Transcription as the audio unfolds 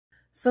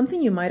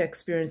Something you might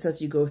experience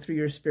as you go through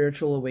your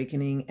spiritual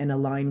awakening and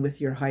align with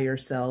your higher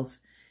self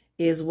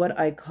is what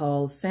I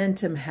call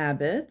phantom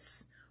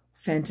habits,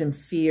 phantom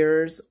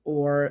fears,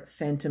 or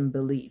phantom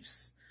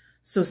beliefs.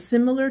 So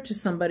similar to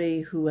somebody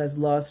who has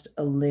lost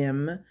a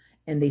limb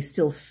and they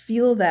still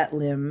feel that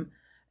limb,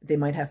 they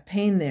might have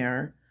pain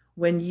there.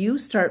 When you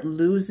start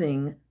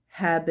losing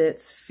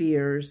habits,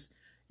 fears,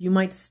 you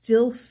might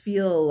still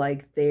feel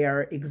like they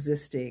are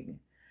existing.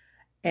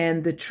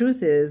 And the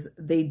truth is,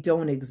 they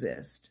don't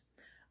exist.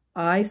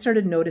 I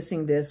started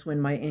noticing this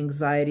when my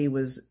anxiety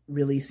was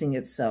releasing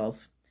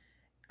itself.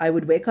 I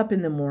would wake up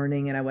in the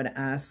morning and I would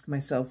ask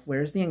myself,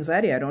 where's the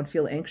anxiety? I don't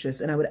feel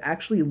anxious. And I would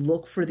actually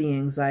look for the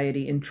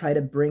anxiety and try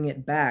to bring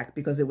it back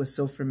because it was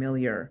so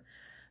familiar.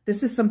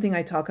 This is something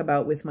I talk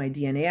about with my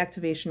DNA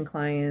activation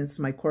clients,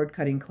 my cord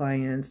cutting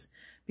clients,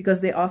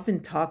 because they often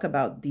talk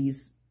about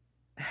these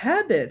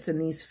habits and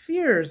these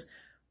fears,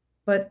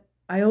 but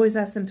I always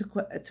ask them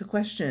to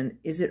question,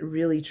 is it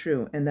really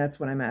true? And that's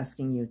what I'm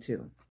asking you too.